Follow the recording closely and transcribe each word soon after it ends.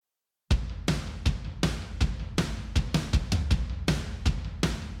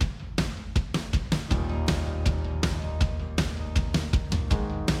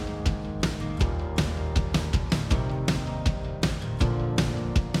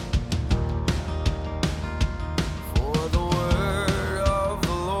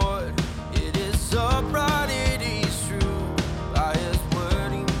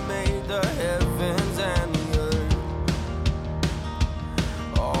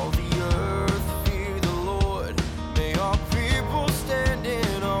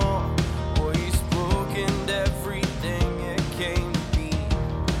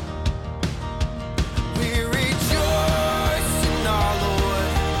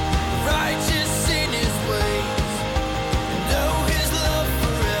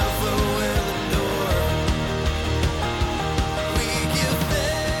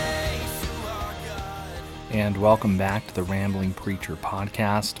welcome back to the Rambling Preacher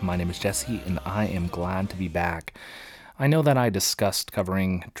podcast. My name is Jesse, and I am glad to be back. I know that I discussed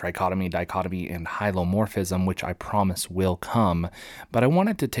covering trichotomy, dichotomy, and hylomorphism, which I promise will come, but I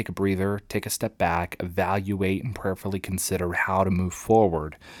wanted to take a breather, take a step back, evaluate, and prayerfully consider how to move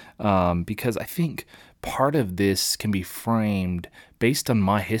forward, because I think part of this can be framed based on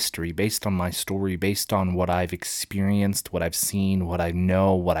my history, based on my story, based on what I've experienced, what I've seen, what I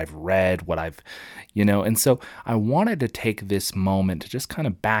know, what I've read, and so I wanted to take this moment to just kind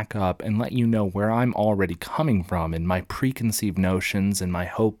of back up and let you know where I'm already coming from and my preconceived notions and my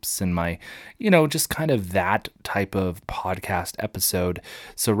hopes and my, just kind of that type of podcast episode.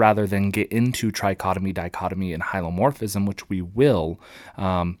 So rather than get into trichotomy, dichotomy, and hylomorphism, which we will,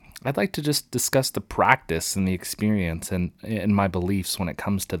 I'd like to just discuss the practice and the experience and my beliefs when it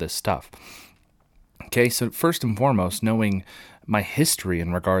comes to this stuff. Okay, so first and foremost, knowing my history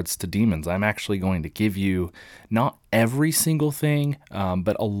in regards to demons, I'm actually going to give you not every single thing,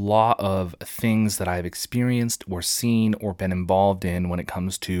 but a lot of things that I've experienced or seen or been involved in when it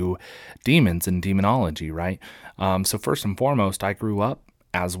comes to demons and demonology, right? So first and foremost, I grew up,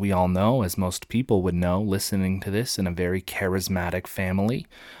 as we all know, as most people would know, listening to this in a very charismatic family.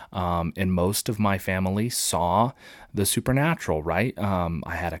 And most of my family saw the supernatural, right?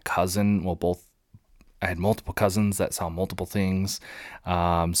 I had a cousin, I had multiple cousins that saw multiple things,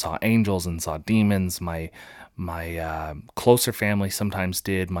 saw angels and saw demons. My closer family sometimes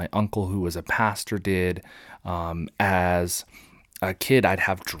did. My uncle, who was a pastor, did. As a kid, I'd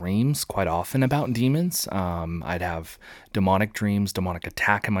have dreams quite often about demons. I'd have demonic dreams, demonic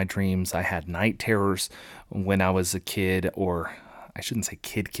attack in my dreams. I had night terrors when I was a kid, or I shouldn't say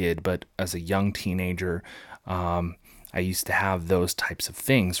kid, but as a young teenager. I used to have those types of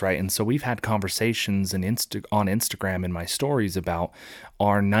things, right? And so we've had conversations on Instagram in my stories about,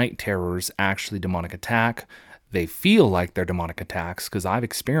 are night terrors actually demonic attack? They feel like they're demonic attacks because I've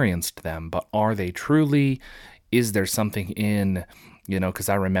experienced them, but are they truly? Is there something in, because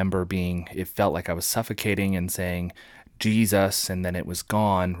I remember it felt like I was suffocating and saying, Jesus, and then it was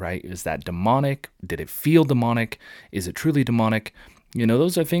gone, right? Is that demonic? Did it feel demonic? Is it truly demonic?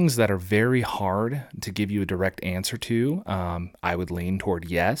 Those are things that are very hard to give you a direct answer to. I would lean toward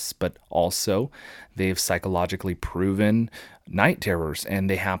yes, but also they've psychologically proven night terrors, and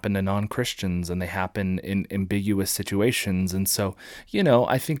they happen to non-Christians, and they happen in ambiguous situations. And so,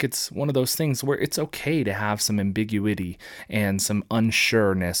 I think it's one of those things where it's okay to have some ambiguity and some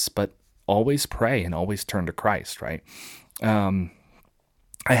unsureness, but always pray and always turn to Christ, right?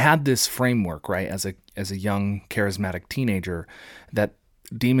 I had this framework, right, as a young charismatic teenager, that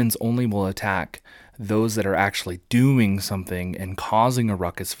demons only will attack those that are actually doing something and causing a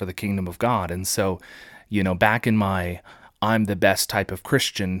ruckus for the kingdom of God. And so, back in my I'm the best type of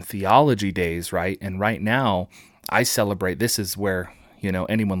Christian theology days, right? And right now, I celebrate, this is where,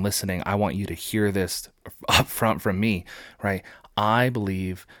 anyone listening, I want you to hear this up front from me, right? I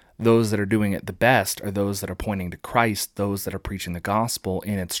believe those that are doing it the best are those that are pointing to Christ, those that are preaching the gospel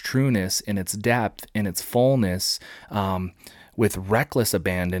in its trueness, in its depth, in its fullness, with reckless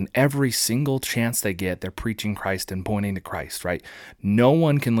abandon. Every single chance they get, they're preaching Christ and pointing to Christ, right? No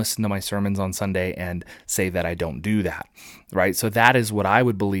one can listen to my sermons on Sunday and say that I don't do that, right? So that is what I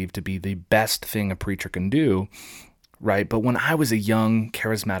would believe to be the best thing a preacher can do, right? But when I was a young,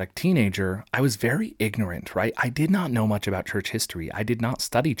 charismatic teenager, I was very ignorant, right? I did not know much about church history. I did not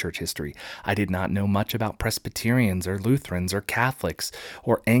study church history. I did not know much about Presbyterians or Lutherans or Catholics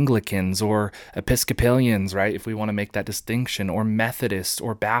or Anglicans or Episcopalians, right? If we want to make that distinction, or Methodist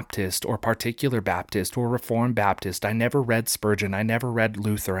or Baptist or Particular Baptist or Reformed Baptist. I never read Spurgeon. I never read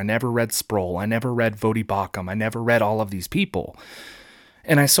Luther. I never read Sproul. I never read Vodi Bakum. I never read all of these people.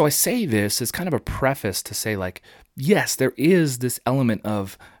 And so I say this as kind of a preface to say, like, yes, there is this element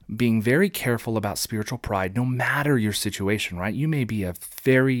of being very careful about spiritual pride, no matter your situation, right? You may be a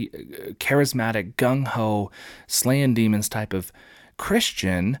very charismatic, gung-ho, slaying demons type of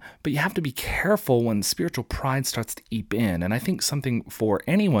Christian, but you have to be careful when spiritual pride starts to eep in. And I think something for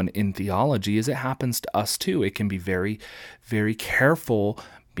anyone in theology is it happens to us too. It can be very, very careful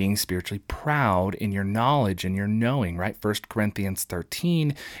being spiritually proud in your knowledge and your knowing, right? 1 Corinthians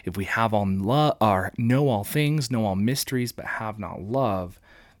 13, if we have all love, or know all things, know all mysteries, but have not love,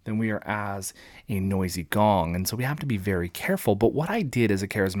 then we are as a noisy gong. And so we have to be very careful. But what I did as a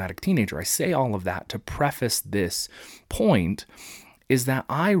charismatic teenager, I say all of that to preface this point, is that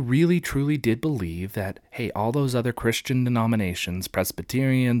I really truly did believe that, hey, all those other Christian denominations,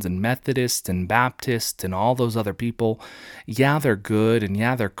 Presbyterians and Methodists and Baptists and all those other people, yeah, they're good and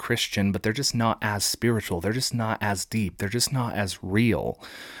yeah, they're Christian, but they're just not as spiritual. They're just not as deep. They're just not as real.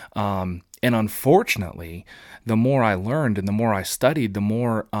 And unfortunately, the more I learned and the more I studied, the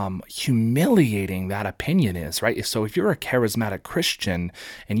more humiliating that opinion is, right? So if you're a charismatic Christian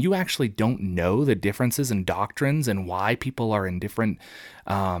and you actually don't know the differences in doctrines and why people are in different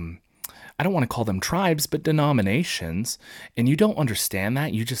I don't want to call them tribes, but denominations, and you don't understand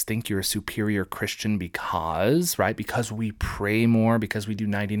that, you just think you're a superior Christian because, right? Because we pray more, because we do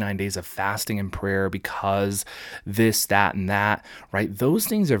 99 days of fasting and prayer, because this, that, and that, right? Those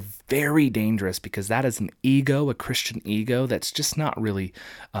things are very dangerous because that is an ego, a Christian ego that's just not really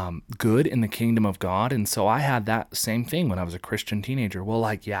good in the kingdom of God. And so I had that same thing when I was a Christian teenager. Well,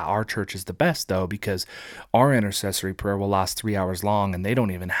 like, yeah, our church is the best though, because our intercessory prayer will last 3 hours long and they don't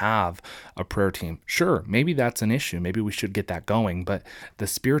even have a prayer team. Sure, maybe that's an issue. Maybe we should get that going. But the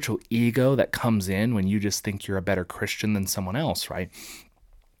spiritual ego that comes in when you just think you're a better Christian than someone else, right?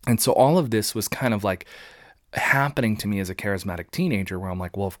 And so all of this was kind of like happening to me as a charismatic teenager where I'm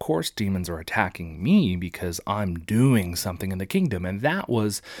like, well, of course demons are attacking me because I'm doing something in the kingdom. And that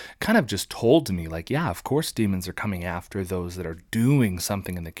was kind of just told to me like, yeah, of course demons are coming after those that are doing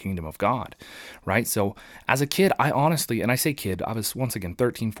something in the kingdom of God, right? So as a kid, I honestly, and I say kid, I was once again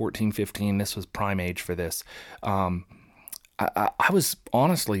 13, 14, 15. This was prime age for this. I was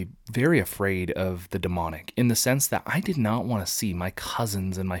honestly very afraid of the demonic in the sense that I did not want to see my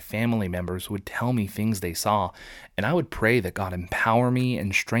cousins and my family members would tell me things they saw. And I would pray that God empower me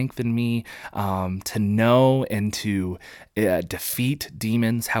and strengthen me to know and to defeat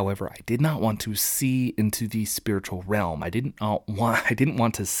demons. However, I did not want to see into the spiritual realm. I didn't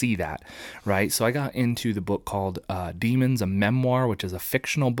want to see that, right? So I got into the book called Demons, a Memoir, which is a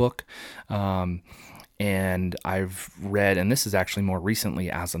fictional book. And I've read, and this is actually more recently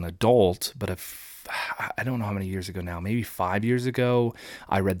as an adult, but I don't know how many years ago now, maybe 5 years ago,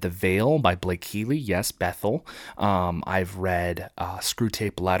 I read The Veil by Blake Healy. Yes, Bethel. I've read Screw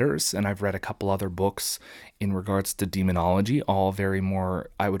Tape Letters, and I've read a couple other books in regards to demonology, all very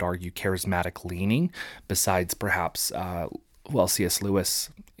more, I would argue, charismatic leaning, besides perhaps, C.S. Lewis.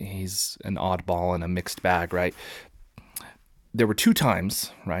 He's an oddball and a mixed bag, right? There were 2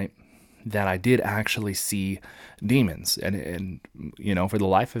 times, right, that I did actually see demons. And for the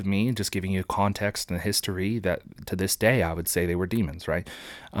life of me, just giving you context and history, that to this day, I would say they were demons, right?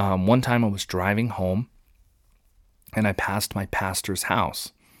 One time I was driving home and I passed my pastor's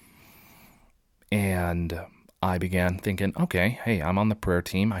house. And I began thinking, okay, hey, I'm on the prayer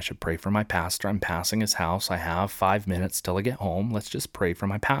team. I should pray for my pastor. I'm passing his house. I have 5 minutes till I get home. Let's just pray for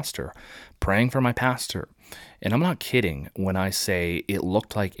my pastor. Praying for my pastor. And I'm not kidding when I say it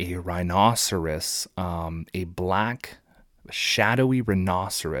looked like a rhinoceros, a black, shadowy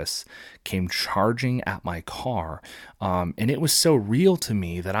rhinoceros came charging at my car. And it was so real to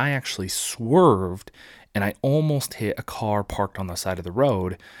me that I actually swerved and I almost hit a car parked on the side of the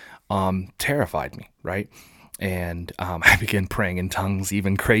road. Terrified me, right? And I began praying in tongues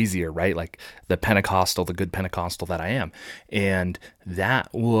even crazier, right? Like the good Pentecostal that I am. And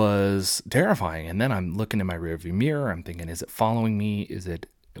that was terrifying. And then I'm looking in my rearview mirror. I'm thinking, is it following me?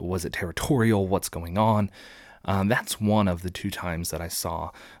 Was it territorial? What's going on? That's one of the 2 times that I saw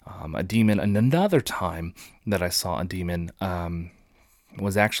a demon. And another time that I saw a demon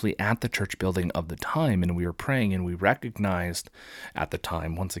was actually at the church building of the time, and we were praying, and we recognized at the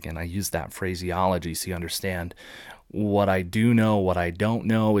time, once again, I use that phraseology so you understand what I do know, what I don't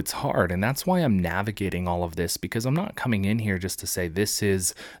know. It's hard, and that's why I'm navigating all of this, because I'm not coming in here just to say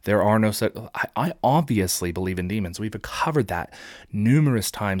there are no such. I obviously believe in demons. We've covered that numerous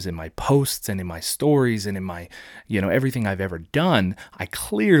times in my posts and in my stories and in my, everything I've ever done. I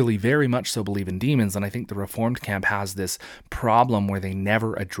clearly very much so believe in demons, and I think the Reformed camp has this problem where they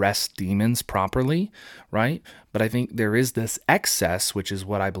never address demons properly, right? But I think there is this excess, which is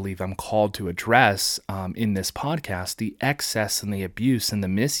what I believe I'm called to address in this podcast, the excess and the abuse and the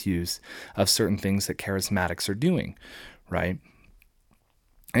misuse of certain things that charismatics are doing, right?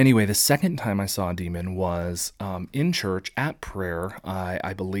 Anyway, the second time I saw a demon was in church at prayer.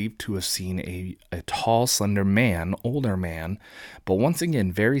 I believe to have seen a tall, slender man, older man, but once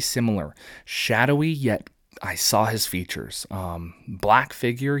again, very similar, shadowy, yet I saw his features. Black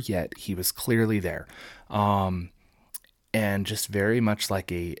figure, yet he was clearly there. And just very much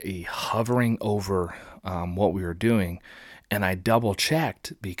like a hovering over what we were doing. And I double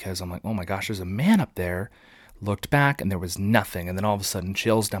checked because I'm like, oh my gosh, there's a man up there. Looked back and there was nothing. And then all of a sudden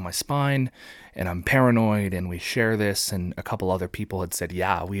chills down my spine and I'm paranoid, and we share this. And a couple other people had said,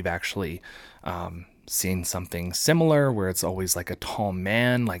 yeah, we've actually seen something similar where it's always like a tall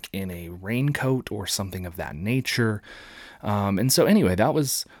man, like in a raincoat or something of that nature. And so anyway, that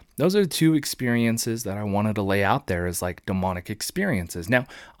was those are two experiences that I wanted to lay out there as like demonic experiences. Now,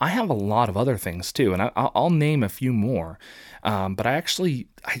 I have a lot of other things too, and I'll name a few more. But I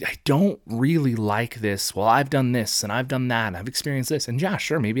don't really like this. Well, I've done this and I've done that and I've experienced this. And yeah,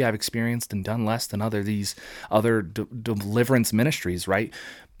 sure, maybe I've experienced and done less than these other deliverance ministries, right?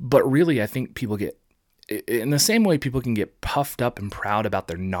 But really, I think people get in the same way people can get puffed up and proud about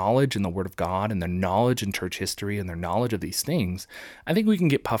their knowledge in the Word of God and their knowledge in church history and their knowledge of these things. I think we can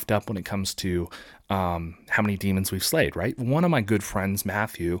get puffed up when it comes to how many demons we've slayed, right? One of my good friends,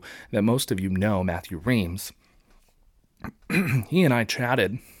 Matthew, that most of you know, Matthew Reams, he and I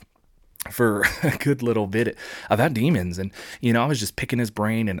chatted for a good little bit about demons. And, I was just picking his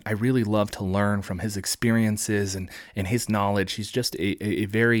brain, and I really love to learn from his experiences and his knowledge. He's just a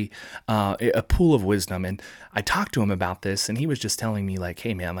very, a pool of wisdom. And I talked to him about this, and he was just telling me like,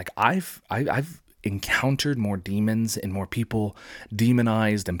 hey man, like I've encountered more demons and more people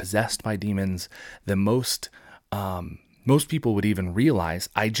demonized and possessed by demons than most people would even realize.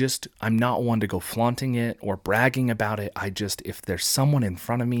 I'm not one to go flaunting it or bragging about it. If there's someone in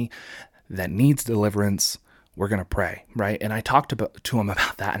front of me that needs deliverance, we're going to pray, right? And I talked to him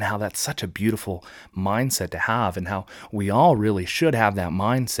about that and how that's such a beautiful mindset to have and how we all really should have that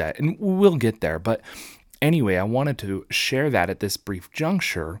mindset. And we'll get there. But anyway, I wanted to share that at this brief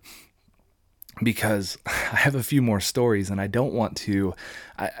juncture because I have a few more stories and I don't want to,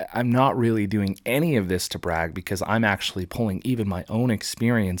 I'm not really doing any of this to brag because I'm actually pulling even my own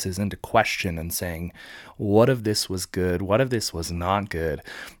experiences into question and saying, what if this was good? What if this was not good?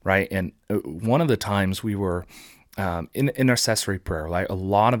 Right? And one of the times we were in intercessory prayer, like a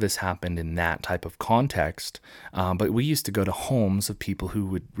lot of this happened in that type of context. But we used to go to homes of people who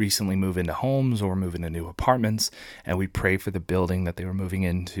would recently move into homes or move into new apartments, and we'd pray for the building that they were moving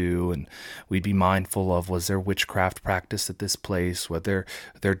into, and we'd be mindful of, was there witchcraft practice at this place? Were there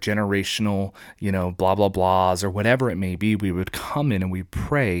generational, blah, blah, blahs or whatever it may be. We would come in and we'd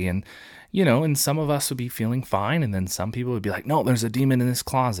pray, and and some of us would be feeling fine, and then some people would be like, no, there's a demon in this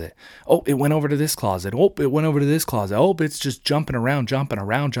closet. Oh, it went over to this closet. Oh, it went over to this closet. Oh, it's just jumping around,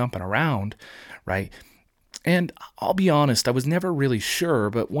 right? And I'll be honest, I was never really sure,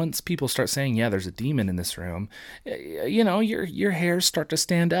 but once people start saying, yeah, there's a demon in this room, your hairs start to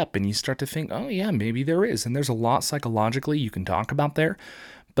stand up, and you start to think, oh yeah, maybe there is. And there's a lot psychologically you can talk about there.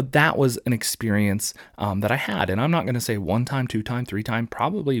 But that was an experience that I had. And I'm not going to say one time, two time, three time,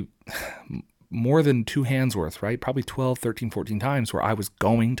 probably more than two hands worth, right? Probably 12, 13, 14 times where I was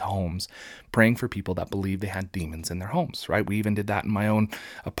going to homes, praying for people that believed they had demons in their homes, right? We even did that in my own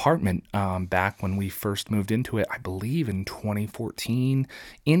apartment back when we first moved into it, I believe in 2014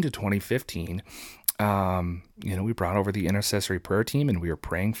 into 2015. We brought over the intercessory prayer team and we were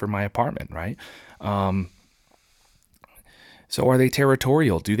praying for my apartment, right? So are they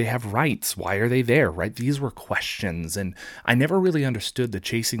territorial? Do they have rights? Why are they there, right? These were questions, and I never really understood the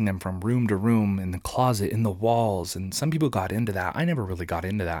chasing them from room to room, in the closet, in the walls, and some people got into that. I never really got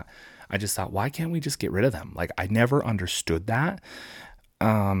into that. I just thought, why can't we just get rid of them? Like, I never understood that.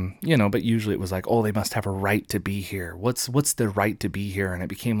 But usually it was like, oh, they must have a right to be here. What's the right to be here? And it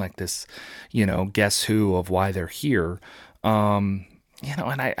became like this, guess who of why they're here.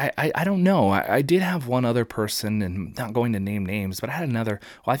 And I don't know. I did have one other person, and not going to name names, but I had another.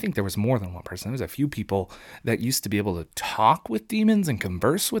 Well, I think there was more than one person. There was a few people that used to be able to talk with demons and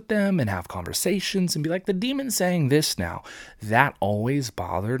converse with them and have conversations and be like, the demon's saying this now. That always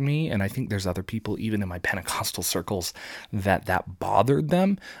bothered me. And I think there's other people, even in my Pentecostal circles, that bothered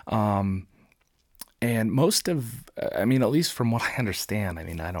them. And most of, at least from what I understand,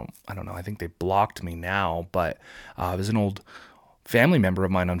 I don't know. I think they blocked me now, but it was an old family member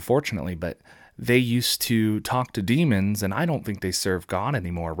of mine, unfortunately, but they used to talk to demons, and I don't think they serve God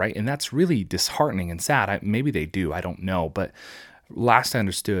anymore, right? And that's really disheartening and sad. Maybe they do, I don't know, but last I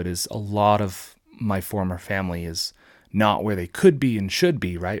understood is a lot of my former family is not where they could be and should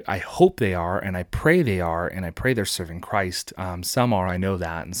be, right? I hope they are, and I pray they are, and I pray they're serving Christ. Some are, I know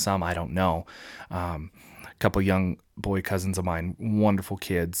that, and some I don't know. A couple young boy cousins of mine, wonderful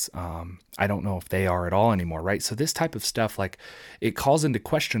kids. I don't know if they are at all anymore, right? So this type of stuff, like, it calls into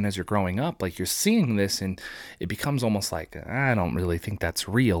question as you're growing up. Like, you're seeing this, and it becomes almost like, I don't really think that's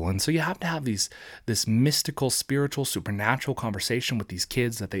real. And so you have to have this mystical, spiritual, supernatural conversation with these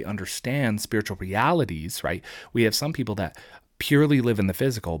kids that they understand spiritual realities, right? We have some people that purely live in the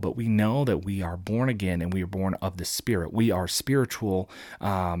physical, but we know that we are born again and we are born of the Spirit. We are spiritual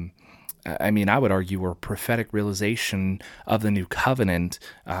I mean, I would argue we're a prophetic realization of the new covenant.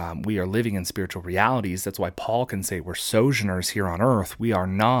 We are living in spiritual realities. That's why Paul can say we're sojourners here on earth. We are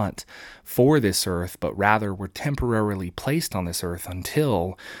not for this earth, but rather we're temporarily placed on this earth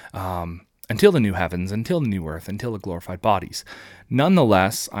until the new heavens, until the new earth, until the glorified bodies.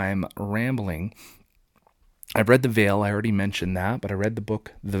 Nonetheless, I'm rambling. I've read The Veil. I already mentioned that, but I read the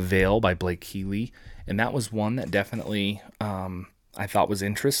book The Veil by Blake Healy, and that was one that definitely I thought was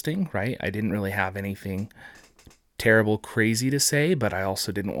interesting, right? I didn't really have anything terrible, crazy to say, but I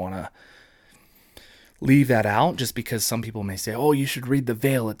also didn't want to leave that out just because some people may say, oh, you should read The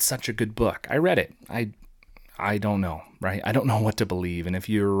Veil. It's such a good book. I read it. I don't know, right? I don't know what to believe. And if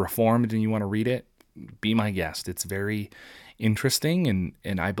you're reformed and you want to read it, be my guest. It's very interesting,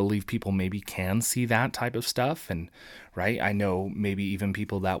 and I believe people maybe can see that type of stuff. And right, I know maybe even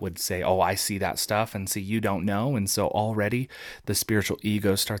people that would say, oh, I see that stuff, and see, you don't know. And so already the spiritual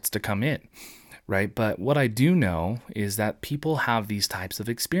ego starts to come in. Right. But what I do know is that people have these types of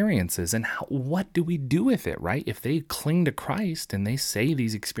experiences, and what do we do with it? Right. If they cling to Christ and they say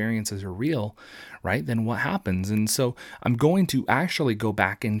these experiences are real, right, then what happens? And so I'm going to actually go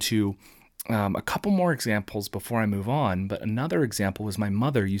back into a couple more examples before I move on, but another example was my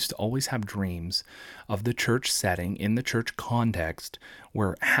mother used to always have dreams of the church setting in the church context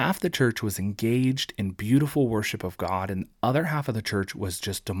where half the church was engaged in beautiful worship of God and the other half of the church was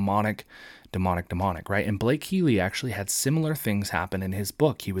just demonic, right? And Blake Healy actually had similar things happen in his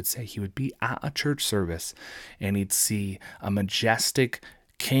book. He would say he would be at a church service and he'd see a majestic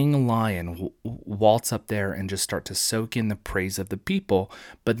king lion waltz up there and just start to soak in the praise of the people.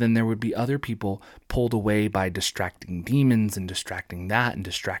 But then there would be other people pulled away by distracting demons and distracting that and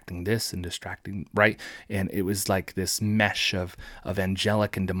distracting this and distracting, right? And it was like this mesh of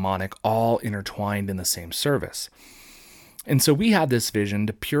angelic and demonic all intertwined in the same service. And so we had this vision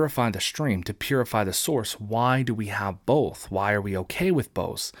to purify the stream, to purify the source. Why do we have both? Why are we okay with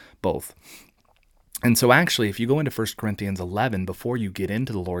both? And so actually, if you go into 1 Corinthians 11, before you get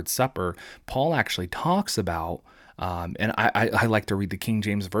into the Lord's Supper, Paul actually talks about, and I like to read the King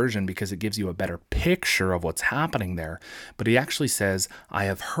James Version because it gives you a better picture of what's happening there. But he actually says, I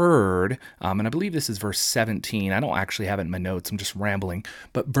have heard, and I believe this is verse 17. I don't actually have it in my notes. I'm just rambling.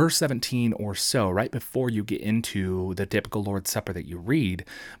 But verse 17 or so, right before you get into the typical Lord's Supper that you read,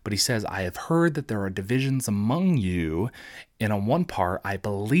 but he says, I have heard that there are divisions among you. And on one part, I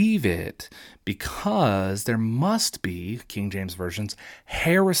believe it because there must be, King James versions,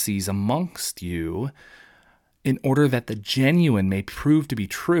 heresies amongst you in order that the genuine may prove to be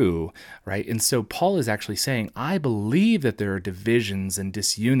true, right? And so Paul is actually saying, I believe that there are divisions and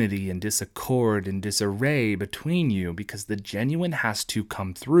disunity and disaccord and disarray between you because the genuine has to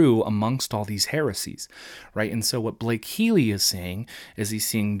come through amongst all these heresies, right? And so what Blake Healy is saying is he's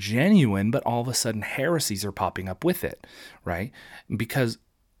seeing genuine, but all of a sudden heresies are popping up with it, right? Because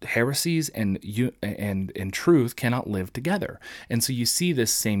heresies and truth cannot live together. And so you see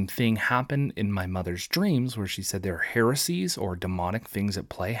this same thing happen in my mother's dreams where she said there are heresies or demonic things at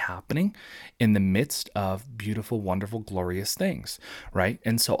play happening in the midst of beautiful, wonderful, glorious things, right?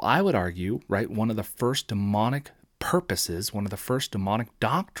 And so I would argue, right, one of the first demonic purposes, one of the first demonic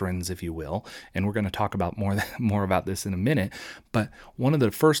doctrines, if you will, and we're going to talk about more about this in a minute, but one of the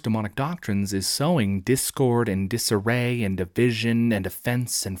first demonic doctrines is sowing discord and disarray and division and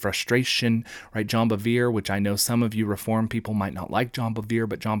offense and frustration, right? John Bevere, which I know some of you Reformed people might not like John Bevere,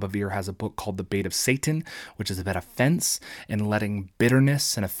 but John Bevere has a book called The Bait of Satan, which is about offense and letting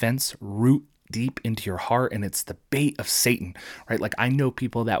bitterness and offense root deep into your heart, and it's the bait of Satan, right? Like I know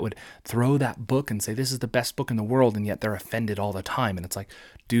people that would throw that book and say this is the best book in the world, and yet they're offended all the time. And it's like,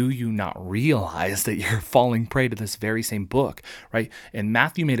 do you not realize that you're falling prey to this very same book, right? And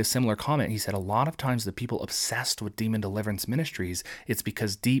Matthew made a similar comment. He said a lot of times the people obsessed with demon deliverance ministries, it's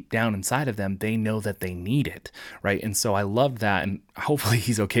because deep down inside of them, they know that they need it, right? And so I love that, and hopefully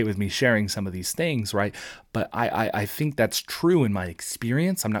he's okay with me sharing some of these things, right? But I think that's true in my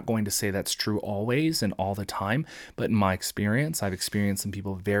experience. I'm not going to say that's true always and all the time, but in my experience, I've experienced some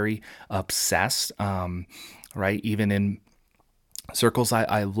people very obsessed, right? Even in circles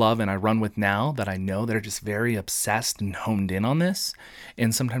I love and I run with now that I know that are just very obsessed and honed in on this.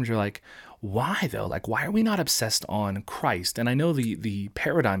 And sometimes you're like, why though? Like, why are we not obsessed on Christ? And I know the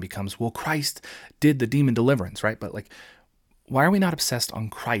paradigm becomes, well, Christ did the demon deliverance, right? But like, why are we not obsessed on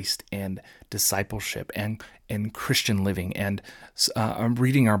Christ and discipleship and Christian living and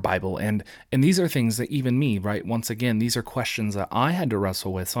reading our Bible? And these are things that even me, right? Once again, these are questions that I had to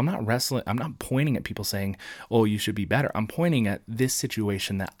wrestle with. So I'm not pointing at people saying, oh, you should be better. I'm pointing at this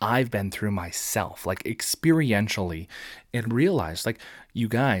situation that I've been through myself, like experientially, and realized, like, you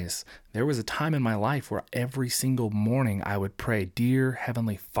guys, there was a time in my life where every single morning I would pray, Dear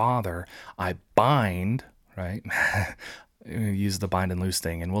Heavenly Father, I bind, right? Use the bind and loose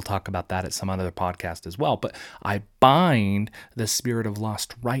thing, and we'll talk about that at some other podcast as well. But I bind the spirit of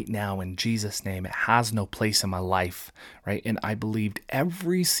lust right now in Jesus' name. It has no place in my life, right? And I believed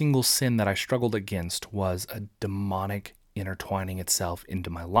every single sin that I struggled against was a demonic intertwining itself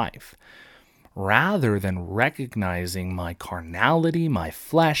into my life. Rather than recognizing my carnality, my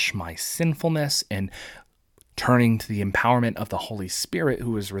flesh, my sinfulness, and turning to the empowerment of the Holy Spirit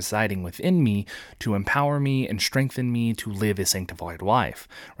who is residing within me to empower me and strengthen me to live a sanctified life,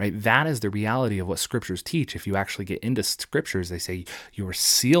 right? That is the reality of what scriptures teach. If you actually get into scriptures, they say you are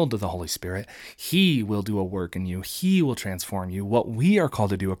sealed to the Holy Spirit. He will do a work in you. He will transform you. What we are called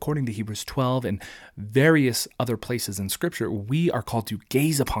to do, according to Hebrews 12 and various other places in scripture, we are called to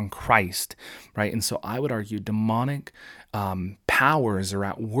gaze upon Christ, right? And so I would argue demonic powers are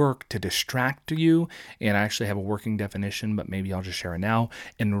at work to distract you, and I actually have a working definition, but maybe I'll just share it now,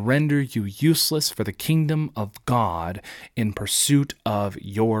 and render you useless for the kingdom of God in pursuit of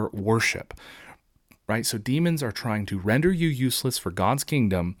your worship. Right? So demons are trying to render you useless for God's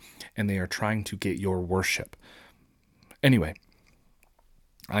kingdom, and they are trying to get your worship. Anyway,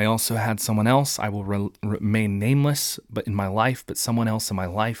 I also had someone else, I will remain nameless, but someone else in my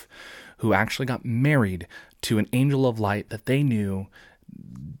life who actually got married to an angel of light that they knew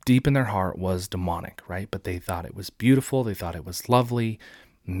deep in their heart was demonic, right? But they thought it was beautiful, they thought it was lovely,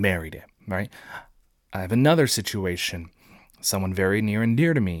 married it, right? I have another situation, someone very near and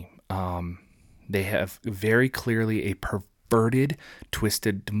dear to me. They have very clearly a perverted,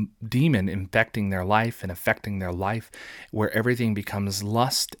 twisted demon infecting their life and affecting their life, where everything becomes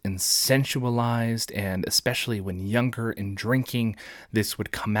lust and sensualized, and especially when younger and drinking, this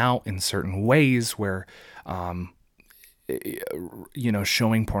would come out in certain ways where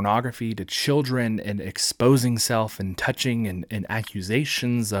showing pornography to children and exposing self and touching and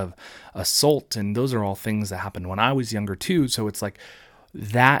accusations of assault. And those are all things that happened when I was younger too. So it's like,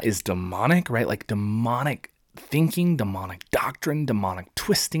 that is demonic, right? Like demonic thinking, demonic doctrine, demonic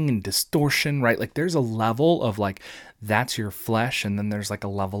twisting and distortion, right? Like there's a level of like, that's your flesh. And then there's like a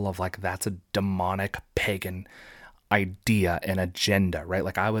level of like, that's a demonic pagan idea and agenda, right?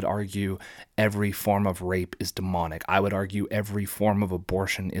 Like I would argue every form of rape is demonic. I would argue every form of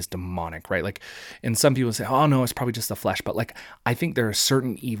abortion is demonic, right? Like, and some people say, oh no, it's probably just the flesh. But like, I think there are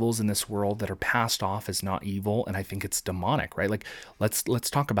certain evils in this world that are passed off as not evil. And I think it's demonic, right? Like, let's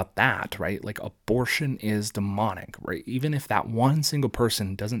talk about that, right? Like abortion is demonic, right? Even if that one single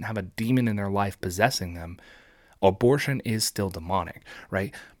person doesn't have a demon in their life possessing them, abortion is still demonic,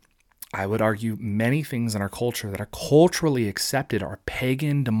 right? I would argue many things in our culture that are culturally accepted are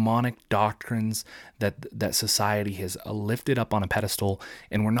pagan, demonic doctrines that society has lifted up on a pedestal,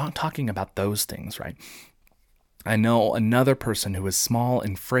 and we're not talking about those things, right? I know another person who was small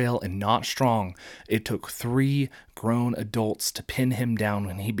and frail and not strong. It took 3 grown adults to pin him down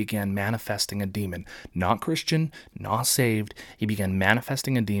when he began manifesting a demon. Not Christian, not saved. He began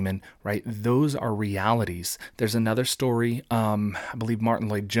manifesting a demon, right? Those are realities. There's another story. I believe Martin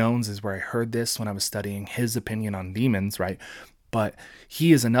Lloyd-Jones is where I heard this when I was studying his opinion on demons, right? But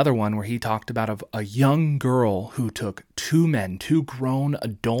he is another one where he talked about a young girl who took 2 grown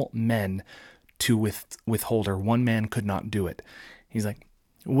adult men to withhold her. One man could not do it. He's like,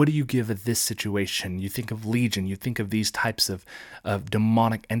 what do you give at this situation? You think of Legion, you think of these types of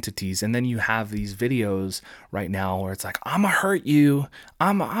demonic entities, and then you have these videos right now where it's like, I'ma hurt you,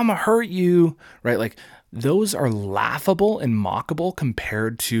 I'ma hurt you, right? Like those are laughable and mockable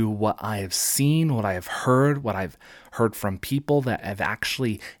compared to what I have seen, what I have heard, what I've heard from people that have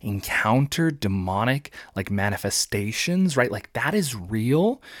actually encountered demonic like manifestations, right? Like that is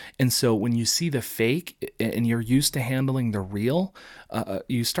real. And so when you see the fake and you're used to handling the real,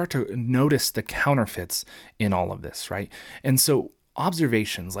 you start to notice the counterfeits in all of this, right? And so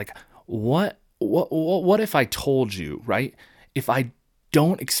observations like what if I told you, right? If I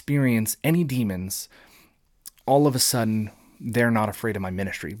don't experience any demons, all of a sudden they're not afraid of my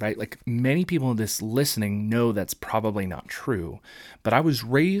ministry, right? Like many people in this listening know that's probably not true, but I was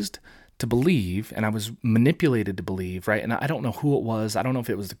raised to believe and I was manipulated to believe, right? And I don't know who it was. I don't know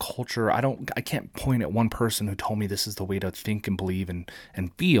if it was the culture. I can't point at one person who told me this is the way to think and believe and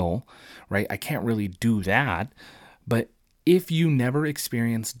feel, right? I can't really do that, but if you never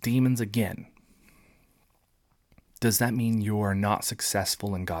experience demons again, does that mean you are not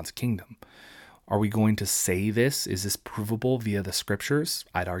successful in God's kingdom? Are we going to say this? Is this provable via the scriptures?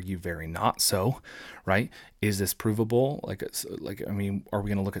 I'd argue very not so, right? Is this provable? I mean, are we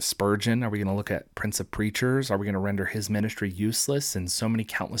going to look at Spurgeon? Are we going to look at Prince of Preachers? Are we going to render his ministry useless, and so many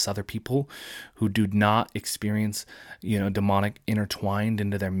countless other people who do not experience, demonic intertwined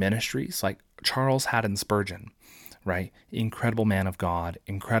into their ministries, like Charles Haddon Spurgeon, right? Incredible man of God,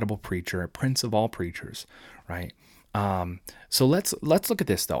 incredible preacher, prince of all preachers, right? So let's look at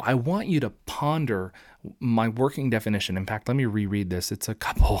this though. I want you to ponder my working definition. In fact, let me reread this. It's a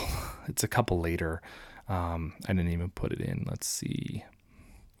couple later. I didn't even put it in. Let's see.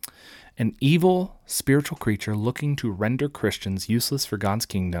 An evil spiritual creature looking to render Christians useless for God's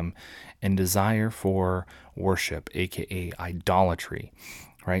kingdom and desire for worship, aka idolatry.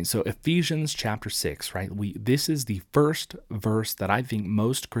 Right, so Ephesians chapter 6, right? This is the first verse that I think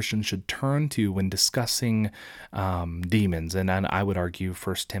most Christians should turn to when discussing demons, and I would argue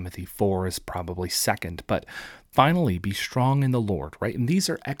 1 Timothy 4 is probably second. But finally, be strong in the Lord, right? And these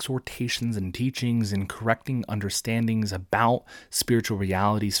are exhortations and teachings and correcting understandings about spiritual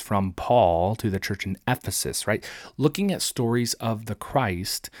realities from Paul to the church in Ephesus, right? Looking at stories of the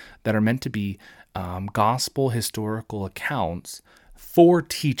Christ that are meant to be gospel historical accounts for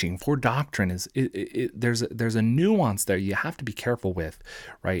teaching, for doctrine. There's a nuance there you have to be careful with,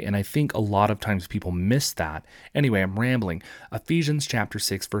 right? And I think a lot of times people miss that. Anyway, I'm rambling. Ephesians chapter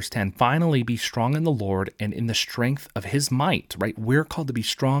 6, verse 10, finally be strong in the Lord and in the strength of his might, right? We're called to be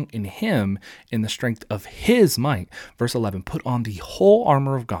strong in him in the strength of his might. Verse 11, put on the whole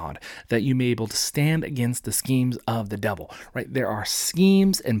armor of God that you may be able to stand against the schemes of the devil, right? There are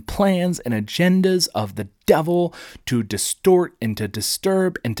schemes and plans and agendas of the devil to distort and to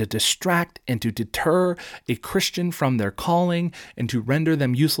disturb and to distract and to deter a Christian from their calling and to render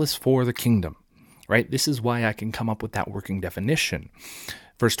them useless for the kingdom, right? This is why I can come up with that working definition.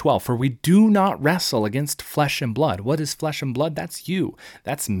 Verse 12, for we do not wrestle against flesh and blood. What is flesh and blood? That's you.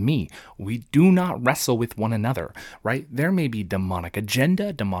 That's me. We do not wrestle with one another, right? There may be demonic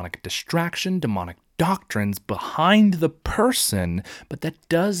agenda, demonic distraction, demonic doctrines behind the person, but that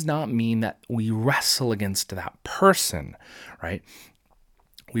does not mean that we wrestle against that person, right?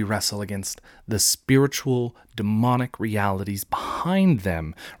 We wrestle against the spiritual demonic realities behind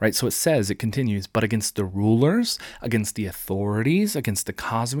them, right? So it continues, but against the rulers, against the authorities, against the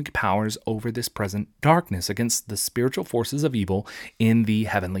cosmic powers over this present darkness, against the spiritual forces of evil in the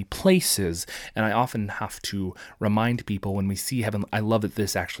heavenly places. And I often have to remind people when we see heaven, I love that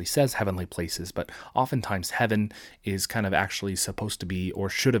this actually says heavenly places, but oftentimes heaven is kind of actually supposed to be or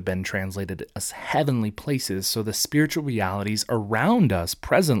should have been translated as heavenly places. So the spiritual realities around us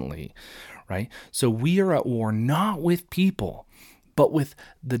presently, right? So we are at war not with people, but with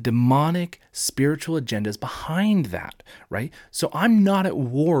the demonic spiritual agendas behind that, right? So I'm not at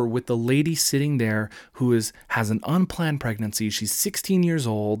war with the lady sitting there who has an unplanned pregnancy. She's 16 years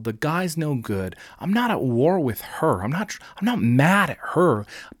old. The guy's no good. I'm not at war with her. I'm not mad at her,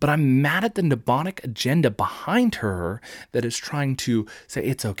 but I'm mad at the demonic agenda behind her that is trying to say,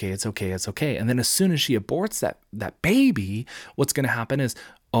 it's okay, it's okay, it's okay. And then as soon as she aborts that baby, what's going to happen is,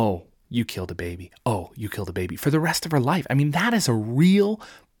 oh, you killed a baby. Oh, you killed a baby for the rest of her life. I mean, that is a real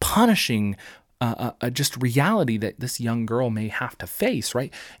punishing just reality that this young girl may have to face,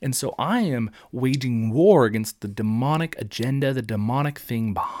 right? And so I am waging war against the demonic agenda, the demonic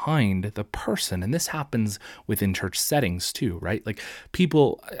thing behind the person. And this happens within church settings too, right? Like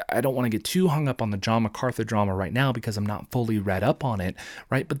people, I don't want to get too hung up on the John MacArthur drama right now because I'm not fully read up on it,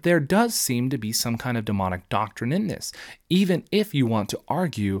 right? But there does seem to be some kind of demonic doctrine in this. Even if you want to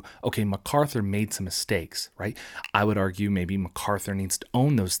argue, okay, MacArthur made some mistakes, right? I would argue maybe MacArthur needs to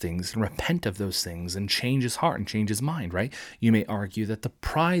own those things and repent of those things and change his heart and change his mind, right? You may argue that the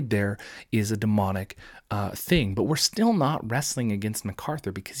pride there is a demonic thing, but we're still not wrestling against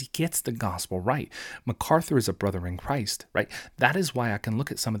MacArthur because he gets the gospel right. MacArthur is a brother in Christ, right? That is why I can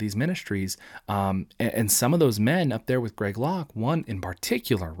look at some of these ministries and some of those men up there with Greg Locke, one in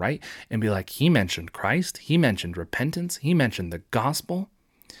particular, right? And be like, he mentioned Christ, he mentioned repentance, he mentioned the gospel,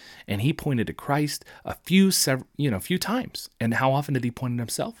 and he pointed to Christ a few times. And how often did he point at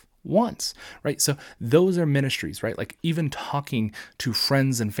himself? Once, right? So those are ministries, right? Like even talking to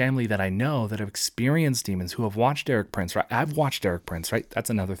friends and family that I know that have experienced demons, who have watched Derek Prince, right? I've watched Derek Prince, right?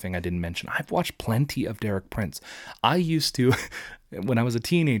 That's another thing I didn't mention. I've watched plenty of Derek Prince. I used to, when I was a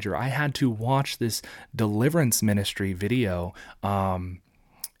teenager, I had to watch this deliverance ministry video, and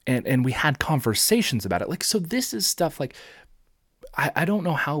we had conversations about it. Like, so this is stuff like, I don't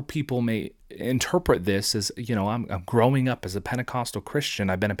know how people may interpret this as, I'm growing up as a Pentecostal Christian.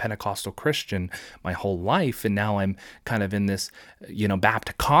 I've been a Pentecostal Christian my whole life, and now I'm kind of in this,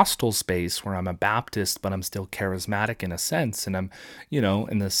 Baptist space where I'm a Baptist, but I'm still charismatic in a sense, and I'm,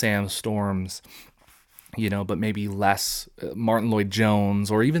 in the Sam Storms, but maybe less Martin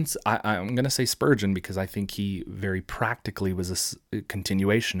Lloyd-Jones, or even I'm going to say Spurgeon, because I think he very practically was a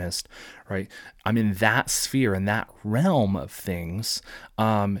continuationist, right? I'm in that sphere, in that realm of things,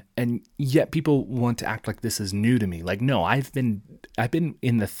 and yet people want to act like this is new to me. Like, no, I've been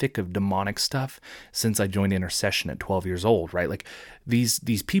in the thick of demonic stuff since I joined intercession at 12 years old, right? Like these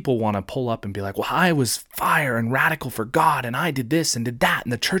people want to pull up and be like, well, I was fire and radical for God, and I did this and did that,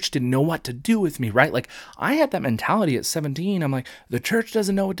 and the church didn't know what to do with me, right? Like I had that mentality at 17. I'm like, the church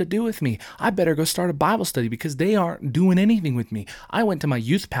doesn't know what to do with me. I better go start a Bible study because they aren't doing anything with me. I went to my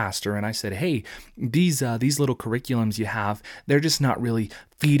youth pastor and I said, hey, these little curriculums you have, they're just not really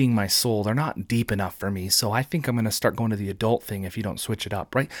feeding my soul. They're not deep enough for me. So I think I'm going to start going to the adult thing if you don't switch it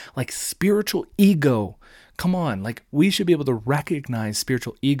up, right? Like spiritual ego. Come on. Like we should be able to recognize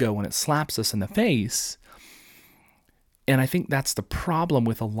spiritual ego when it slaps us in the face. And I think that's the problem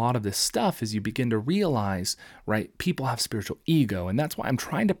with a lot of this stuff is you begin to realize, right, people have spiritual ego. And that's why I'm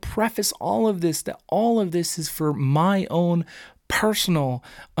trying to preface all of this, that all of this is for my own personal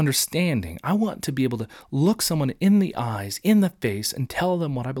understanding. I want to be able to look someone in the eyes, in the face, and tell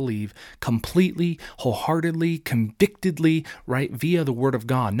them what I believe completely, wholeheartedly, convictedly, right, via the Word of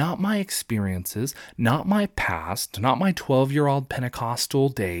God. Not my experiences, not my past, not my 12-year-old Pentecostal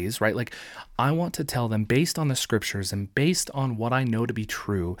days, right? Like, I want to tell them based on the scriptures and based on what I know to be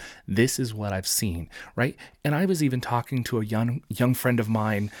true, this is what I've seen, right? And I was even talking to a young friend of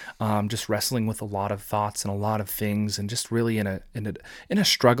mine, just wrestling with a lot of thoughts and a lot of things, and just really in a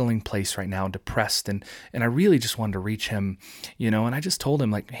struggling place right now, depressed, and I really just wanted to reach him, and I just told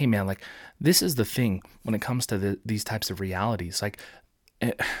him, like, hey man, like this is the thing when it comes to these types of realities. Like,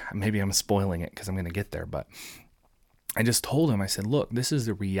 maybe I'm spoiling it because I'm going to get there, but I just told him, I said, look, this is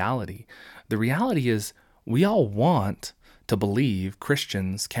the reality. The reality is we all want to believe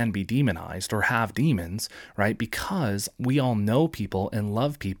Christians can be demonized or have demons, right? Because we all know people and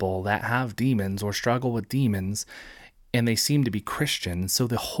love people that have demons or struggle with demons, and they seem to be Christian. So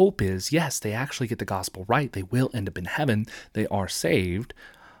the hope is, yes, they actually get the gospel right. They will end up in heaven. They are saved,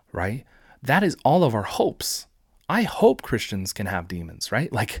 right? That is all of our hopes. I hope Christians can have demons,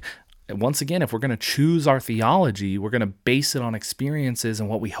 right? Like, once again, if we're going to choose our theology, we're going to base it on experiences and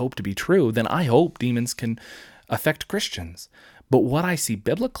what we hope to be true, then I hope demons can affect Christians. But what I see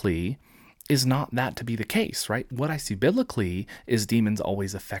biblically is not that to be the case, right? What I see biblically is demons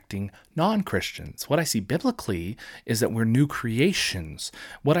always affecting non-Christians. What I see biblically is that we're new creations.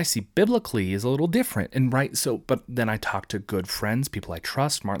 What I see biblically is a little different. And right, so, but then I talk to good friends, people I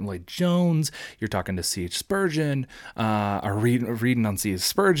trust, Martin Lloyd-Jones, you're talking to C.H. Spurgeon, or reading on C.H.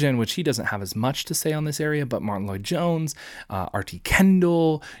 Spurgeon, which he doesn't have as much to say on this area, but Martin Lloyd-Jones, R.T.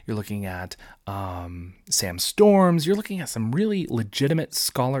 Kendall, you're looking at Sam Storms, you're looking at some really legitimate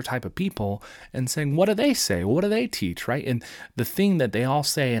scholar type of people and saying, what do they say? What do they teach, right? And the thing that they all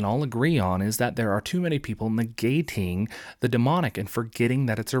say and all agree on is that there are too many people negating the demonic and forgetting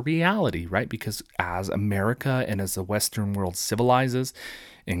that it's a reality, right? Because as America and as the Western world civilizes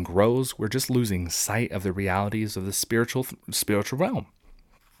and grows, we're just losing sight of the realities of the spiritual realm.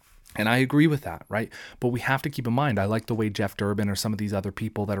 And I agree with that, right? But we have to keep in mind, I like the way Jeff Durbin or some of these other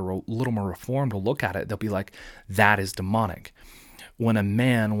people that are a little more reformed will look at it. They'll be like, that is demonic. When a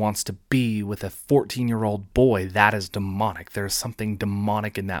man wants to be with a 14-year-old boy, that is demonic. There's something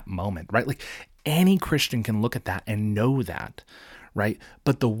demonic in that moment, right? Like any Christian can look at that and know that, right?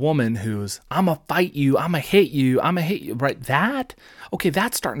 But the woman who's, I'm going to fight you, I'm going to hit you, right?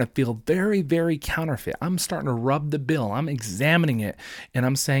 That's starting to feel very, very counterfeit. I'm starting to rub the bill. I'm examining it. And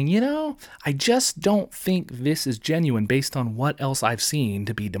I'm saying, I just don't think this is genuine based on what else I've seen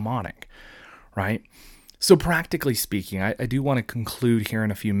to be demonic, right? So practically speaking, I do want to conclude here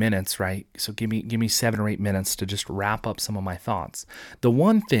in a few minutes, right? So give me 7 or 8 minutes to just wrap up some of my thoughts. The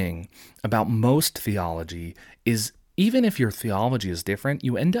one thing about most theology is, even if your theology is different,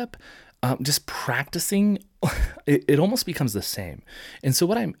 you end up just practicing. It almost becomes the same. And so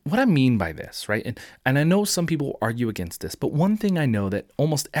what I mean by this, right? And I know some people argue against this, but one thing I know that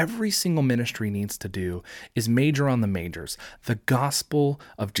almost every single ministry needs to do is major on the majors. The gospel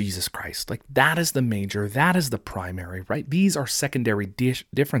of Jesus Christ. Like that is the major, that is the primary, right? These are secondary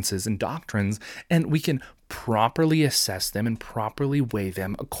differences in doctrines, and we can properly assess them and properly weigh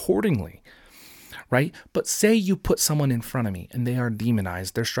them accordingly. right? But say you put someone in front of me and they are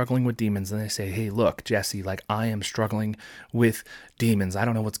demonized, they're struggling with demons, and they say, hey, look, Jesse, like I am struggling with demons. I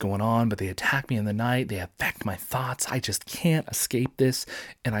don't know what's going on, but they attack me in the night. They affect my thoughts. I just can't escape this.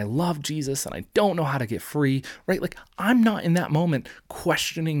 And I love Jesus and I don't know how to get free, right? Like I'm not in that moment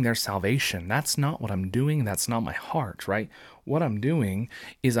questioning their salvation. That's not what I'm doing. That's not my heart, right? What I'm doing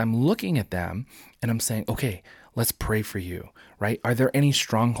is I'm looking at them and I'm saying, okay, let's pray for you, right? Are there any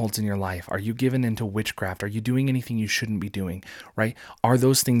strongholds in your life? Are you given into witchcraft? Are you doing anything you shouldn't be doing, right? Are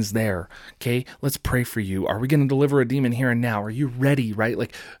those things there? Okay, let's pray for you. Are we going to deliver a demon here and now? Are you ready, right?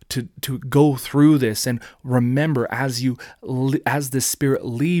 Like to go through this, and remember, as the Spirit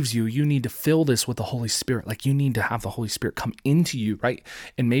leaves you, you need to fill this with the Holy Spirit. Like you need to have the Holy Spirit come into you, right?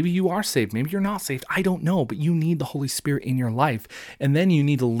 And maybe you are saved, maybe you're not saved. I don't know, but you need the Holy Spirit in your life, and then you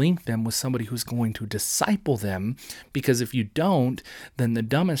need to link them with somebody who's going to disciple them. Because if you don't, then the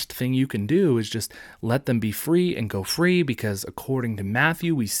dumbest thing you can do is just let them be free and go free, because according to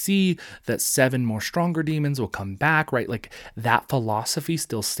Matthew, we see that 7 more stronger demons will come back, right? Like that philosophy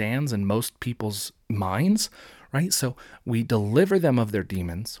still stands in most people's minds, right? So we deliver them of their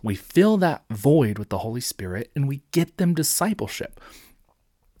demons, we fill that void with the Holy Spirit, and we get them discipleship.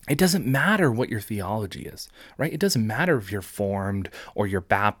 It doesn't matter what your theology is, right? It doesn't matter if you're Formed or you're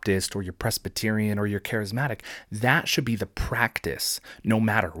Baptist or you're Presbyterian or you're charismatic. That should be the practice no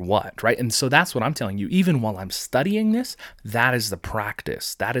matter what, right? And so that's what I'm telling you. Even while I'm studying this, that is the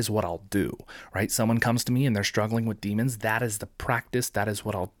practice. That is what I'll do, right? Someone comes to me and they're struggling with demons. That is the practice. That is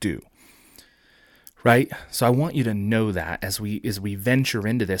what I'll do. Right? So I want you to know that as we venture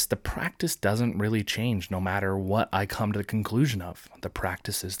into this, the practice doesn't really change no matter what I come to the conclusion of. The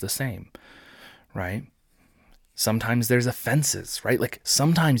practice is the same, right? Sometimes there's offenses, right? Like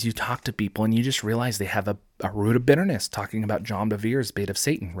sometimes you talk to people and you just realize they have a root of bitterness, talking about John Bevere's bait of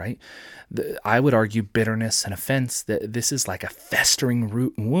Satan, right? I would argue bitterness and offense, that this is like a festering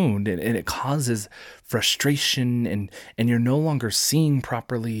root wound, and it causes frustration, and you're no longer seeing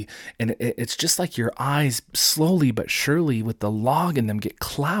properly. And it's just like your eyes slowly but surely with the log in them get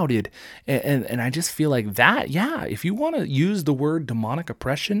clouded. And I just feel like that, yeah, if you want to use the word demonic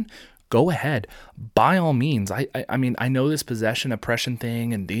oppression, go ahead, by all means. I mean, I know this possession, oppression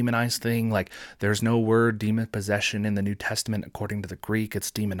thing and demonized thing, like there's no word demon possession in the New Testament. According to the Greek,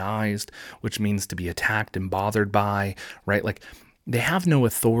 it's demonized, which means to be attacked and bothered by, right? Like they have no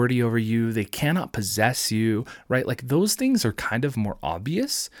authority over you. They cannot possess you, right? Like those things are kind of more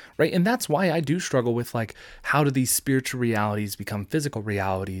obvious, right? And that's why I do struggle with like, how do these spiritual realities become physical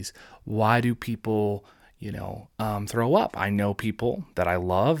realities? Why do people throw up? I know people that I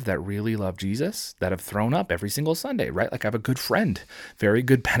love that really love Jesus that have thrown up every single Sunday, right? Like I have a good friend, very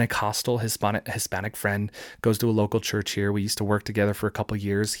good Pentecostal Hispanic friend, goes to a local church here. We used to work together for a couple of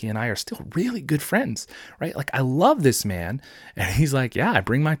years. He and I are still really good friends, right? Like I love this man. And he's like, yeah, I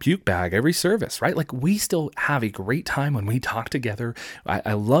bring my puke bag every service, right? Like we still have a great time when we talk together.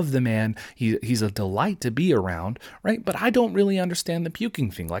 I love the man. He's a delight to be around, right? But I don't really understand the puking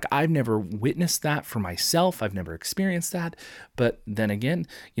thing. Like I've never witnessed that for myself. I've never experienced that. But then again,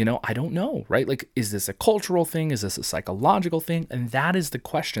 I don't know, right? Like, is this a cultural thing? Is this a psychological thing? And that is the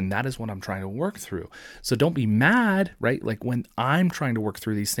question. That is what I'm trying to work through. So don't be mad, right? Like when I'm trying to work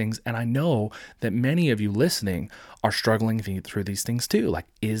through these things, and I know that many of you listening are struggling through these things too. Like,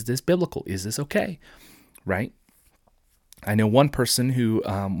 is this biblical? Is this okay? Right? I know one person who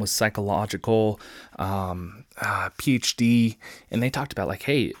was psychological, PhD, and they talked about like,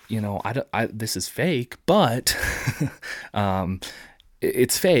 hey, this is fake, but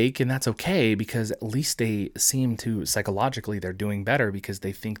it's fake, and that's okay, because at least they seem to psychologically they're doing better because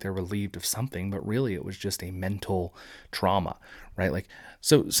they think they're relieved of something, but really it was just a mental trauma, right? Like,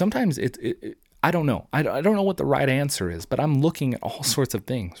 so sometimes I don't know. I don't know what the right answer is, but I'm looking at all sorts of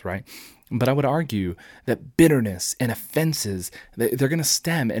things, right? But I would argue that bitterness and offenses, they're going to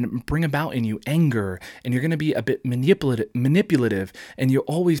stem and bring about in you anger, and you're going to be a bit manipulative, and you'll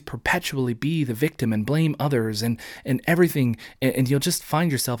always perpetually be the victim and blame others and everything, and you'll just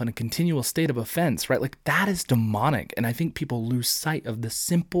find yourself in a continual state of offense, right? Like that is demonic, and I think people lose sight of the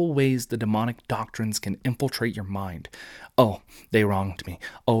simple ways the demonic doctrines can infiltrate your mind. Oh, they wronged me.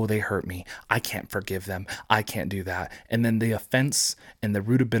 Oh, they hurt me. I can't forgive them. I can't do that. And then the offense and the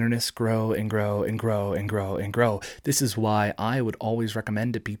root of bitterness grow and grow and grow and grow and grow. This is why I would always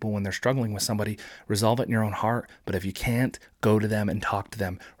recommend to people when they're struggling with somebody, resolve it in your own heart. But if you can't, go to them and talk to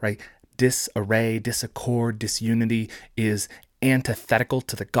them, right? Disarray, disaccord, disunity is antithetical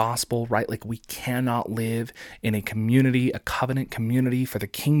to the gospel, right? Like we cannot live in a community, a covenant community for the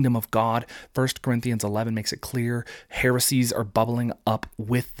kingdom of God. 1 Corinthians 11 makes it clear heresies are bubbling up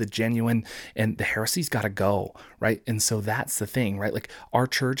with the genuine, and the heresies got to go, right? And so that's the thing, right? Like our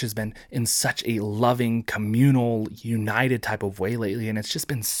church has been in such a loving, communal, united type of way lately, and it's just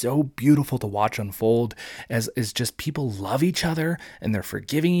been so beautiful to watch unfold as just people love each other and they're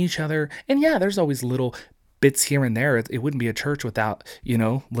forgiving each other. And yeah, there's always little bits here and there. It wouldn't be a church without,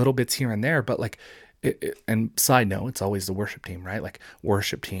 little bits here and there. But like, and side note, it's always the worship team, right? Like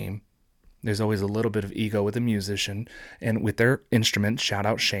worship team. There's always a little bit of ego with the musician and with their instrument. Shout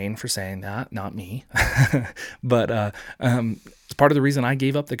out Shane for saying that, not me. But it's part of the reason I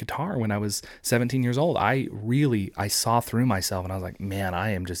gave up the guitar when I was 17 years old. I saw through myself and I was like, man,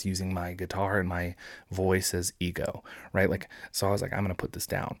 I am just using my guitar and my voice as ego, right? Like, so I was like, I'm going to put this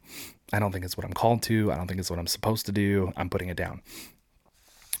down. I don't think it's what I'm called to. I don't think it's what I'm supposed to do. I'm putting it down.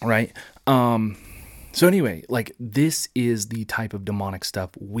 Right. So anyway, like this is the type of demonic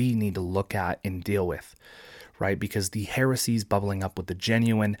stuff we need to look at and deal with, right? Because the heresies bubbling up with the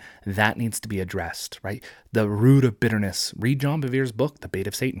genuine, that needs to be addressed, right? The root of bitterness. Read John Bevere's book, The Bait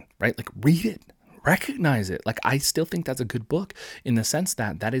of Satan, right? Like read it, recognize it. Like I still think that's a good book in the sense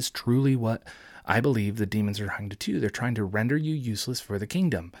that that is truly what I believe the demons are trying to do. They're trying to render you useless for the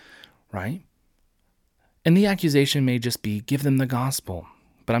kingdom. Right? And the accusation may just be, give them the gospel.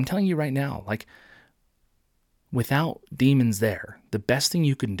 But I'm telling you right now, like, without demons there, the best thing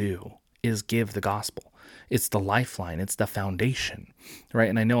you can do is give the gospel. It's the lifeline. It's the foundation, right?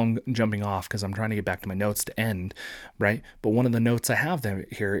 And I know I'm jumping off because I'm trying to get back to my notes to end, right? But one of the notes I have there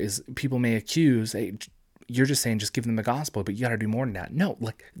here is people may accuse, hey, you're just saying just give them the gospel, but you got to do more than that. No,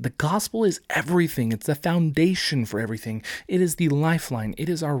 like the gospel is everything. It's the foundation for everything. It is the lifeline. It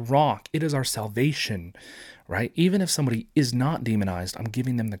is our rock. It is our salvation, right? Even if somebody is not demonized, I'm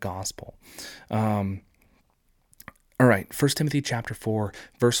giving them the gospel. All right, 1 Timothy chapter 4,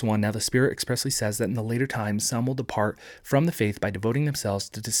 verse 1. Now the Spirit expressly says that in the later times some will depart from the faith by devoting themselves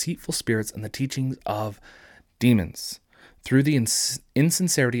to deceitful spirits and the teachings of demons, through the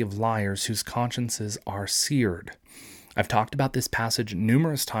insincerity of liars whose consciences are seared. I've talked about this passage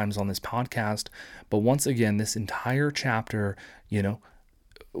numerous times on this podcast, but once again, this entire chapter,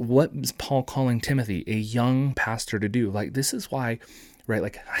 what is Paul calling Timothy, a young pastor, to do? Like, this is why, right,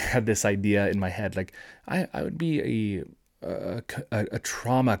 like I had this idea in my head, like I would be a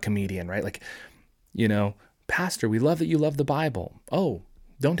trauma comedian, right? Like, pastor, we love that you love the Bible. Oh,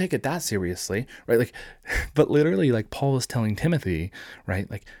 don't take it that seriously, right? Like, but literally, like Paul is telling Timothy, right?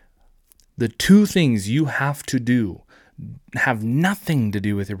 Like, the two things you have to do have nothing to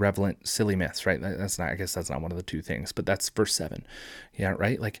do with irrelevant, silly myths, right? I guess that's not one of the two things, but that's verse 7. Yeah,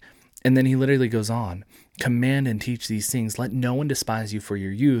 right? Like, and then he literally goes on, command and teach these things. Let no one despise you for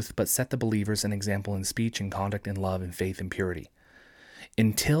your youth, but set the believers an example in speech and conduct and love and faith and purity.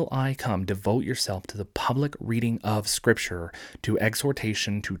 Until I come, devote yourself to the public reading of Scripture, to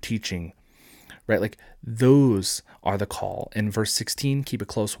exhortation, to teaching, right? Like those are the call. In verse 16, keep a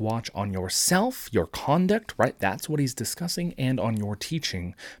close watch on yourself, your conduct, right? That's what he's discussing, and on your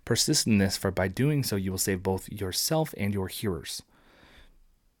teaching. Persist in this, for by doing so, you will save both yourself and your hearers,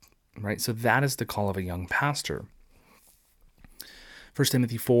 right? So that is the call of a young pastor. 1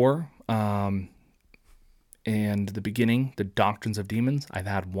 Timothy 4, and the beginning, the doctrines of demons. I've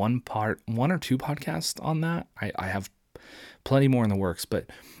had one or two podcasts on that. I have plenty more in the works, but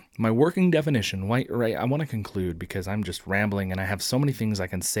my working definition, right? I want to conclude because I'm just rambling and I have so many things I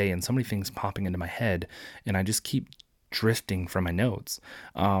can say and so many things popping into my head, and I just keep drifting from my notes.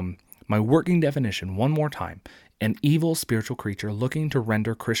 My working definition, one more time: an evil spiritual creature looking to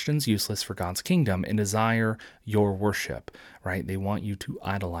render Christians useless for God's kingdom and desire your worship, right? They want you to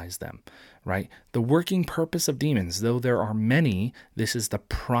idolize them, right? The working purpose of demons, though there are many, this is the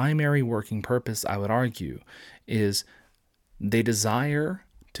primary working purpose, I would argue, is they desire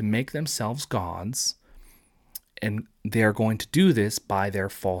to make themselves gods, and they are going to do this by their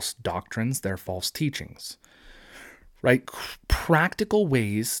false doctrines, their false teachings. Right? Practical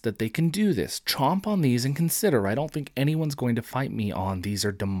ways that they can do this. Chomp on these and consider. I don't think anyone's going to fight me on these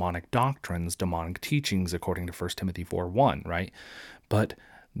are demonic doctrines, demonic teachings, according to 1 Timothy 4:1, right? But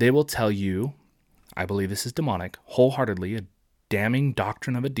they will tell you, I believe this is demonic, wholeheartedly, a damning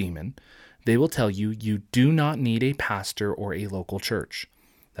doctrine of a demon. They will tell you, you do not need a pastor or a local church.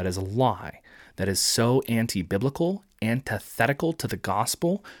 That is a lie. That is so anti-biblical, antithetical to the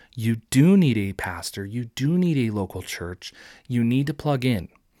gospel. You do need a pastor. You do need a local church. You need to plug in.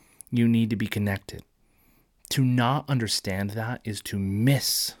 You need to be connected. To not understand that is to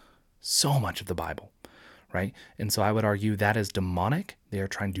miss so much of the Bible, right? And so I would argue that is demonic. They are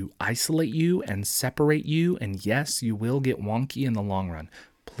trying to isolate you and separate you. And yes, you will get wonky in the long run.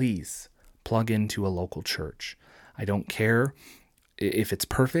 Please plug into a local church. I don't care if it's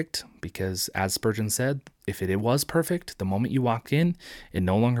perfect, because as Spurgeon said, if it was perfect, the moment you walk in, it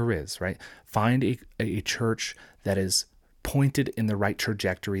no longer is, right? Find a church that is pointed in the right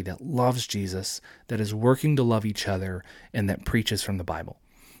trajectory, that loves Jesus, that is working to love each other, and that preaches from the Bible.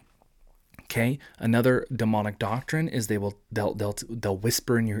 Okay, another demonic doctrine is they'll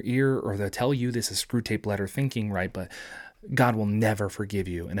whisper in your ear, or they'll tell you, this is screw tape letter thinking, right? But God will never forgive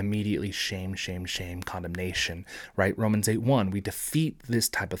you, and immediately shame, condemnation, right? Romans 8:1, we defeat this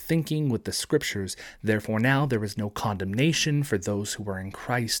type of thinking with the scriptures. Therefore now there is no condemnation for those who are in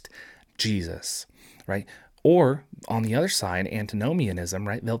Christ Jesus, right? Or on the other side, antinomianism,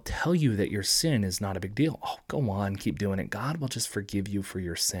 right? They'll tell you that your sin is not a big deal. Oh, go on, keep doing it. God will just forgive you for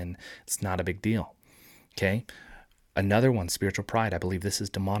your sin. It's not a big deal. Okay? Another one, spiritual pride. I believe this is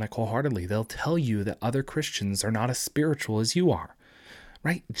demonic wholeheartedly. They'll tell you that other Christians are not as spiritual as you are,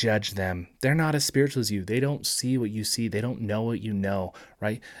 right? Judge them. They're not as spiritual as you. They don't see what you see. They don't know what you know,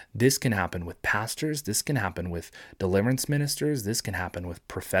 right? This can happen with pastors. This can happen with deliverance ministers. This can happen with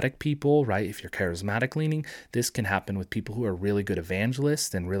prophetic people, right? If you're charismatic leaning, this can happen with people who are really good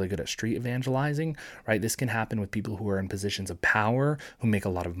evangelists and really good at street evangelizing, right? This can happen with people who are in positions of power, who make a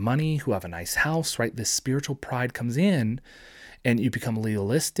lot of money, who have a nice house, right? This spiritual pride comes in, and you become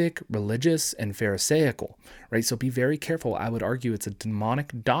legalistic, religious, and pharisaical, right? So be very careful. I would argue it's a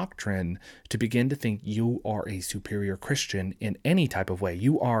demonic doctrine to begin to think you are a superior Christian in any type of way.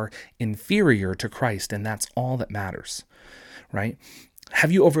 You are inferior to Christ, and that's all that matters, right?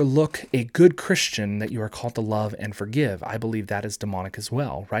 Have you overlooked a good Christian that you are called to love and forgive? I believe that is demonic as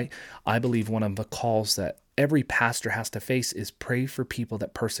well, right? I believe one of the calls that every pastor has to face is pray for people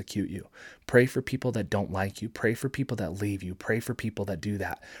that persecute you. Pray for people that don't like you. Pray for people that leave you. Pray for people that do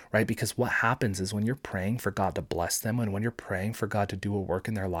that, right? Because what happens is when you're praying for God to bless them, and when you're praying for God to do a work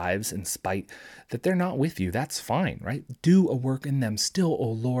in their lives in spite that they're not with you, that's fine, right? Do a work in them still,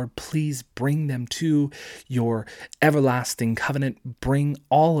 oh Lord, please bring them to your everlasting covenant. Bring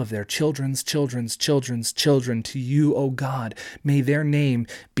all of their children's children to you, oh God. May their name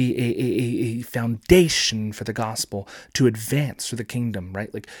be a foundation for the gospel to advance for the kingdom,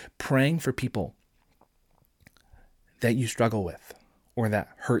 right? Like praying for people that you struggle with or that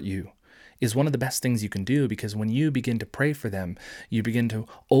hurt you is one of the best things you can do, because when you begin to pray for them, you begin to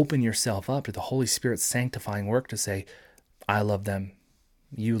open yourself up to the Holy Spirit's sanctifying work to say, I love them,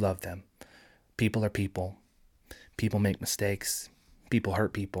 you love them. People are people. People make mistakes. People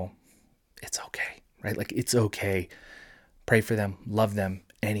hurt people. It's okay, right? Like it's okay. Pray for them, love them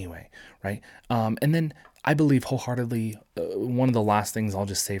anyway, right? And then I believe wholeheartedly, one of the last things I'll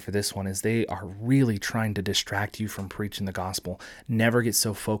just say for this one is they are really trying to distract you from preaching the gospel. Never get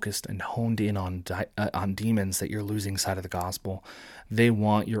so focused and honed in on demons that you're losing sight of the gospel. They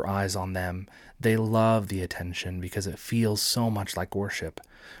want your eyes on them. They love the attention because it feels so much like worship,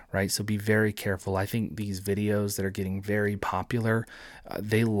 right? So be very careful. I think these videos that are getting very popular,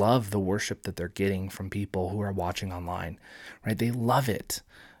 they love the worship that they're getting from people who are watching online, right? They love it.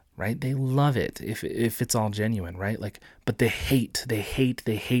 Right? They love it if it's all genuine, right? Like, but they hate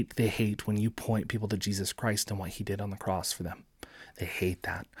when you point people to Jesus Christ and what he did on the cross for them. They hate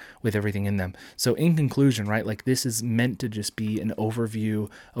that with everything in them. So in conclusion, right, like this is meant to just be an overview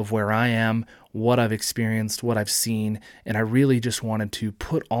of where I am, what I've experienced, what I've seen. And I really just wanted to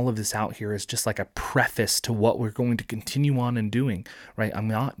put all of this out here as just like a preface to what we're going to continue on and doing, right? I'm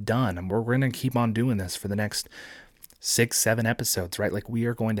not done. We're going to keep on doing this for the next 6-7 episodes, right? Like we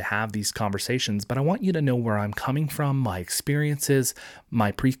are going to have these conversations, but I want you to know where I'm coming from, my experiences,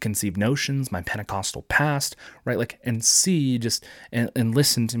 my preconceived notions, my Pentecostal past, right? Like, and see just, and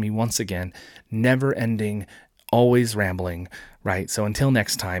listen to me once again, never ending, always rambling, right? So until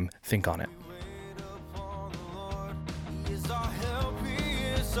next time, think on it.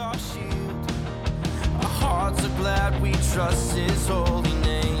 Our hearts are glad we trust his holy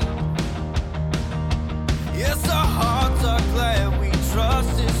name. Yes, our hearts